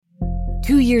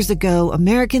2 years ago,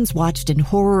 Americans watched in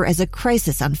horror as a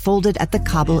crisis unfolded at the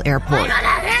Kabul airport.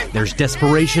 There's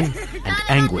desperation and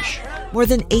anguish. More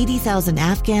than 80,000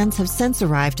 Afghans have since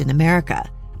arrived in America,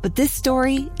 but this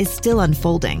story is still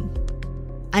unfolding.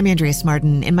 I'm Andrea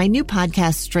Martin. In my new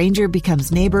podcast, Stranger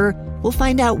Becomes Neighbor, we'll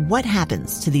find out what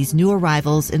happens to these new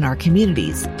arrivals in our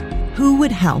communities. Who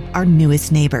would help our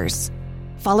newest neighbors?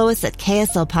 Follow us at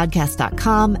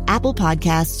kslpodcast.com, Apple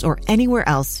Podcasts, or anywhere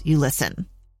else you listen.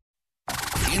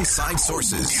 Inside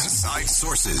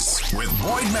Sources with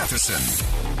Boyd Matheson.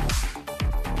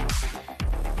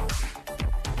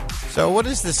 So what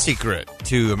is the secret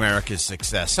to America's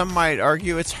success? Some might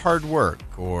argue it's hard work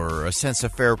or a sense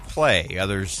of fair play.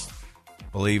 Others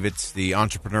believe it's the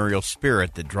entrepreneurial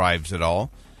spirit that drives it all.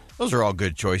 Those are all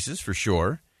good choices for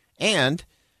sure. And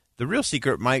the real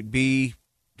secret might be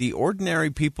the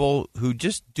ordinary people who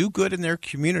just do good in their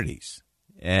communities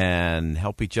and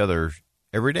help each other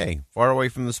every day. Far away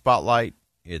from the spotlight,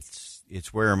 it's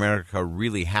where America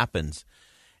really happens.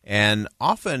 And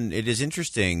often it is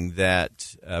interesting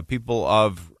that people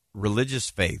of religious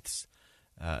faiths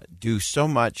do so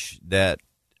much that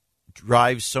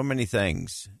drives so many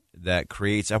things, that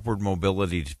creates upward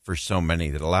mobility for so many,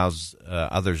 that allows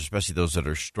others, especially those that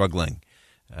are struggling,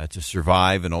 to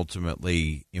survive and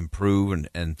ultimately improve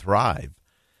and thrive.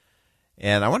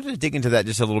 And I wanted to dig into that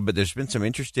just a little bit. There's been some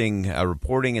interesting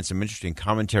reporting and some interesting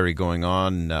commentary going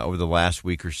on over the last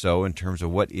week or so in terms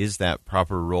of what is that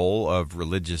proper role of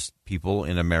religious people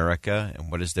in America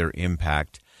and what is their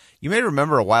impact. You may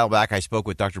remember a while back I spoke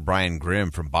with Dr. Brian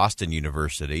Grimm from Boston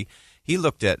University. He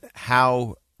looked at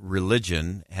how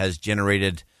religion has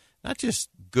generated not just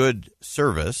good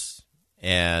service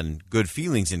and good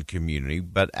feelings in community,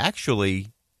 but actually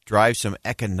drives some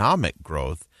economic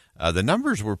growth. The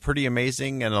numbers were pretty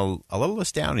amazing and a little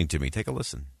astounding to me. Take a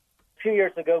listen. A few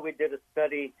years ago, we did a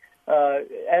study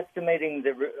estimating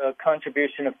the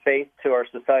contribution of faith to our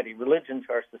society, religion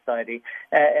to our society,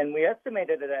 and we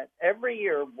estimated it at every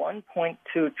year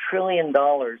 $1.2 trillion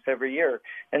every year,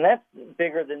 and that's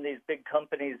bigger than these big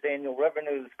companies' annual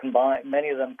revenues combined, many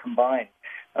of them combined.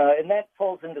 And that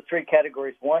falls into three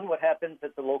categories. One, what happens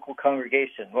at the local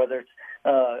congregation, whether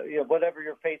it's whatever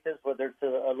your faith is, whether it's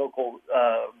a local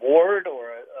ward or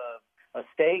a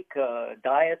stake, a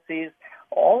diocese,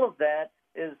 all of that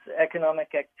is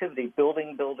economic activity,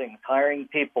 building buildings, hiring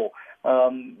people,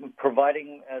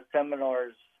 providing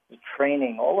seminars,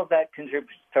 training. All of that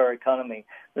contributes to our economy.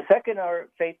 The second are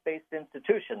faith-based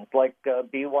institutions like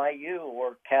BYU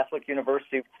or Catholic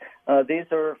University. These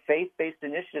are faith-based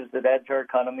initiatives that add to our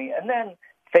economy. And then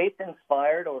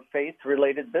faith-inspired or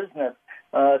faith-related business.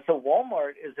 So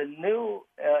Walmart is a new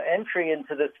entry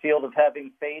into this field of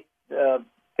having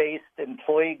faith-based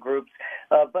employee groups.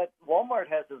 But Walmart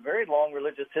has a very long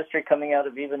religious history coming out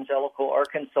of evangelical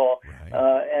Arkansas.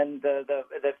 Right. And the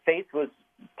faith was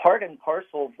part and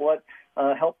parcel of what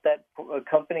helped that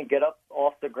company get up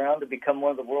off the ground to become one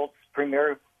of the world's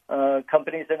premier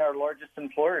companies and our largest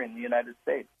employer in the United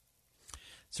States.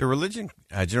 So religion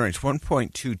generates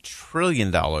 $1.2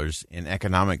 trillion in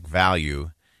economic value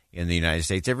in the United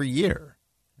States every year.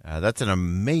 That's an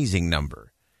amazing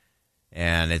number.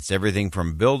 And it's everything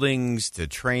from buildings to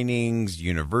trainings,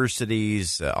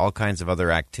 universities, all kinds of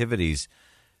other activities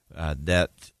that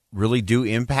really do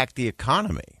impact the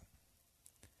economy.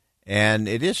 And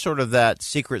it is sort of that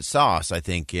secret sauce, I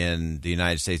think, in the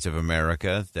United States of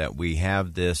America, that we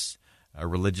have this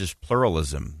religious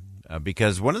pluralism.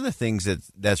 Because one of the things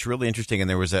that's really interesting, and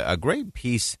there was a great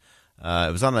piece,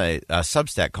 it was on a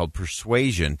Substack called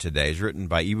Persuasion today. It's written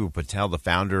by Eboo Patel, the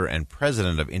founder and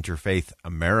president of Interfaith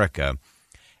America.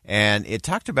 And it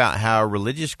talked about how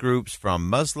religious groups from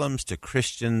Muslims to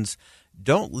Christians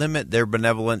don't limit their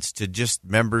benevolence to just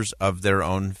members of their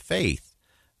own faith.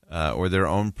 Or their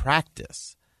own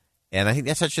practice. And I think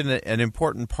that's such an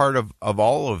important part of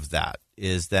all of that,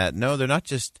 is that, no, they're not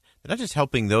just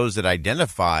helping those that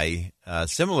identify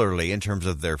similarly in terms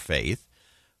of their faith,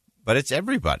 but it's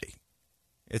everybody.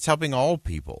 It's helping all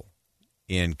people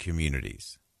in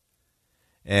communities.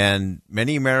 And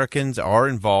many Americans are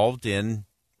involved in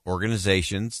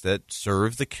organizations that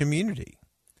serve the community.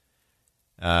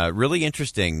 Really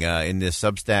interesting in this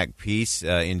Substack piece.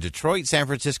 In Detroit, San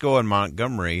Francisco, and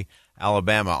Montgomery,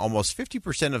 Alabama, almost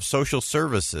 50% of social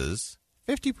services,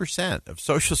 50% of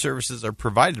social services are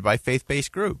provided by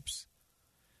faith-based groups.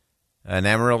 In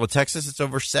Amarillo, Texas, it's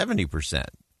over 70%.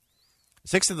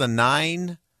 6 of the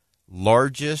 9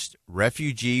 largest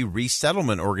refugee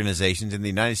resettlement organizations in the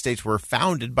United States were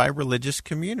founded by religious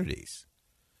communities.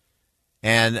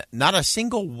 And not a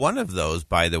single one of those,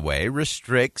 by the way,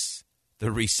 restricts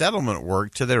the resettlement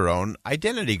work to their own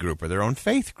identity group or their own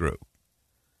faith group.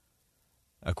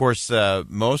 Of course,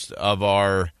 most of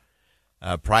our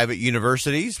private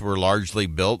universities were largely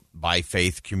built by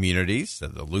faith communities,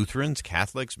 the Lutherans,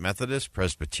 Catholics, Methodists,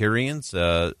 Presbyterians,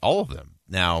 all of them.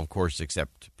 Now, of course,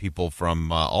 except people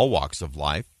from all walks of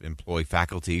life, employ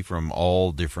faculty from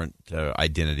all different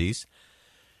identities.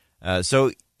 So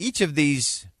each of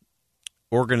these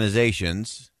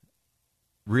organizations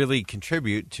really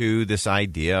contribute to this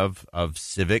idea of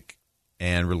civic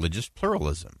and religious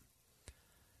pluralism,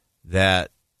 that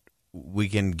we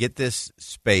can get this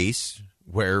space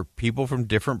where people from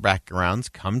different backgrounds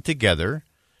come together,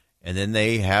 and then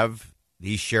they have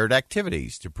these shared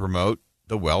activities to promote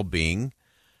the well-being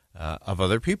of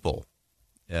other people.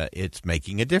 It's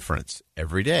making a difference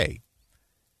every day.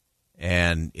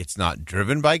 And it's not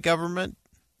driven by government.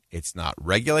 It's not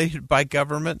regulated by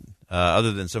government,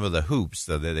 other than some of the hoops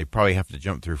that they probably have to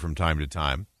jump through from time to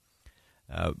time.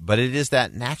 But it is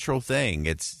that natural thing.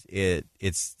 It's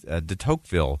de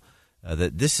Tocqueville,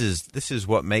 that this is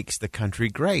what makes the country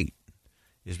great,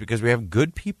 is because we have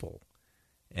good people.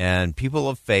 And people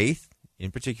of faith, in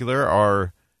particular,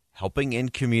 are helping in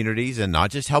communities, and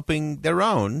not just helping their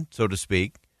own, so to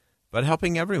speak, but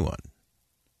helping everyone.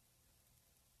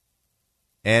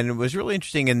 And it was really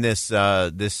interesting in this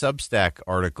Substack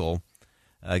article,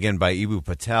 again by Eboo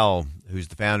Patel, who's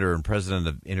the founder and president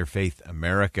of Interfaith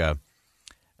America,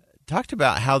 talked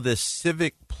about how this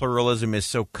civic pluralism is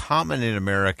so common in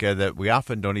America that we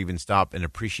often don't even stop and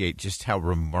appreciate just how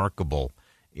remarkable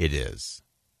it is.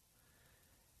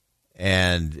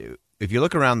 And if you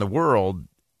look around the world,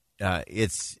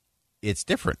 it's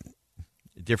different.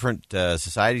 Different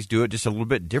societies do it just a little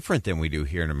bit different than we do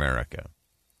here in America.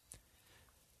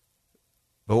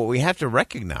 But what we have to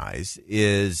recognize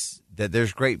is that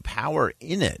there's great power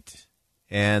in it,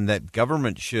 and that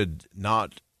government should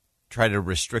not try to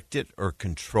restrict it or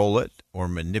control it or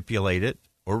manipulate it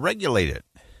or regulate it.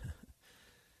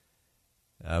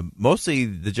 Mostly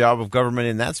the job of government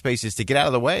in that space is to get out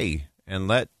of the way and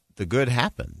let the good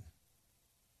happen,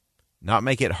 not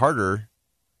make it harder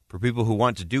for people who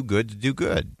want to do good to do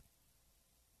good.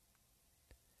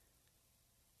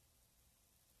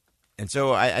 And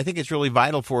so I think it's really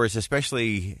vital for us,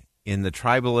 especially in the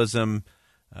tribalism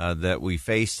that we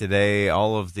face today,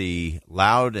 all of the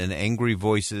loud and angry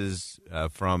voices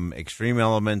from extreme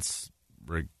elements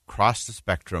across the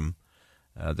spectrum.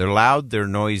 They're loud, they're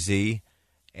noisy,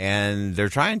 and they're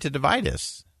trying to divide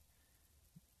us.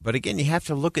 But again, you have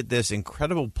to look at this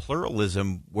incredible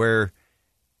pluralism where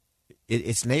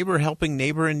it's neighbor helping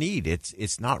neighbor in need.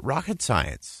 It's not rocket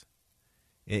science.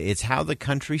 It's how the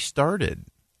country started.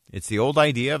 It's the old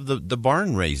idea of the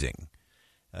barn raising.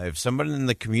 If somebody in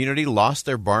the community lost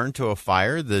their barn to a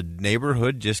fire, the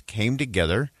neighborhood just came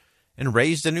together and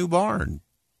raised a new barn.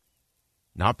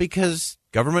 Not because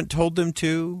government told them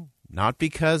to, not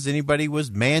because anybody was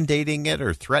mandating it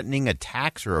or threatening a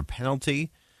tax or a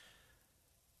penalty.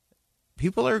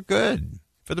 People are good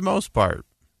for the most part.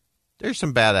 There's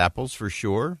some bad apples for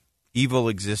sure. Evil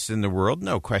exists in the world,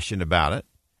 no question about it.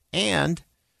 And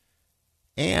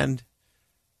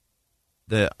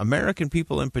the American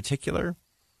people in particular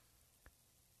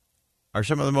are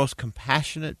some of the most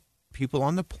compassionate people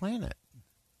on the planet.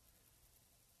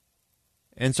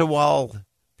 And so while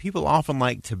people often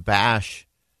like to bash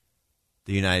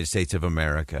the United States of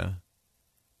America,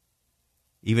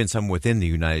 even some within the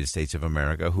United States of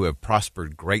America who have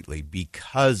prospered greatly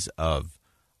because of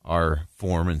our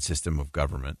form and system of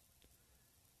government,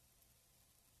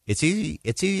 it's easy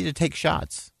to take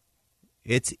shots.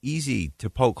 It's easy to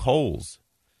poke holes.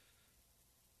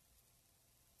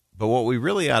 But what we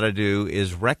really ought to do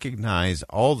is recognize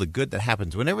all the good that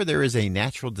happens. Whenever there is a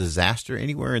natural disaster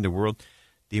anywhere in the world,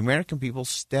 the American people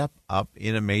step up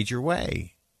in a major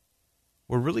way.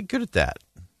 We're really good at that.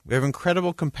 We have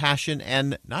incredible compassion,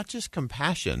 and not just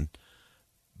compassion,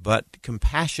 but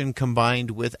compassion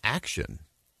combined with action,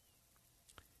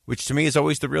 which to me is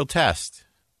always the real test.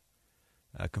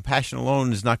 Compassion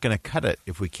alone is not going to cut it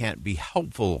if we can't be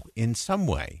helpful in some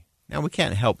way. Now, we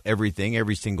can't help everything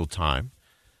every single time,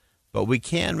 but we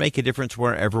can make a difference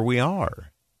wherever we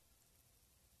are.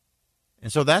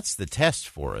 And so that's the test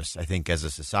for us, I think, as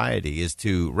a society, is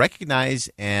to recognize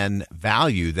and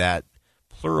value that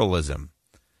pluralism,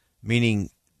 meaning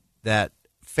that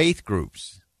faith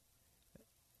groups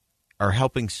are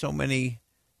helping so many,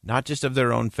 not just of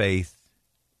their own faith,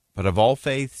 but of all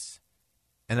faiths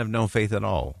and of no faith at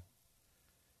all.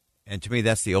 And to me,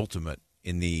 that's the ultimate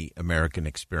in the American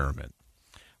experiment.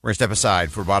 We're going to step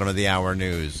aside for bottom of the hour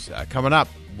news. Coming up,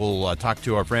 we'll talk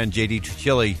to our friend J.D.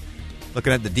 Tricilli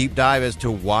Looking at the deep dive as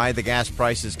to why the gas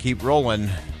prices keep rolling.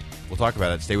 We'll talk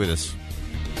about it. Stay with us.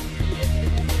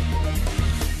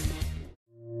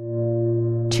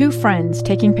 Two friends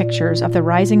taking pictures of the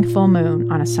rising full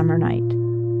moon on a summer night.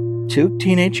 Two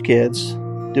teenage kids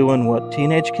doing what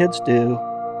teenage kids do.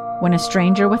 When a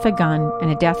stranger with a gun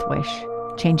and a death wish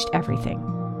changed everything.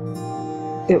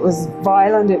 It was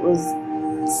violent, it was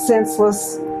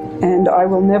senseless, and I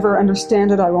will never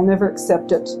understand it, I will never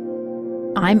accept it.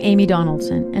 I'm Amy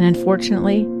Donaldson, and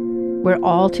unfortunately, we're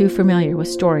all too familiar with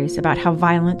stories about how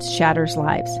violence shatters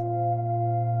lives.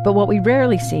 But what we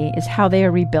rarely see is how they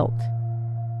are rebuilt.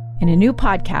 In a new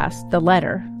podcast, The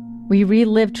Letter, we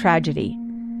relive tragedy,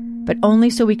 but only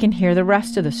so we can hear the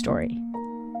rest of the story.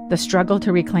 The struggle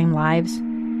to reclaim lives,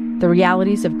 the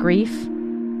realities of grief,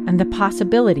 and the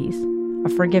possibilities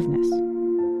of forgiveness.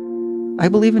 I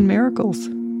believe in miracles.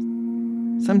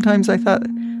 Sometimes I thought,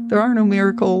 there are no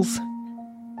miracles.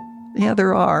 Yeah,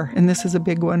 there are, and this is a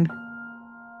big one.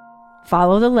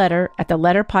 Follow The Letter at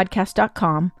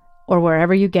theletterpodcast.com or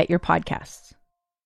wherever you get your podcasts.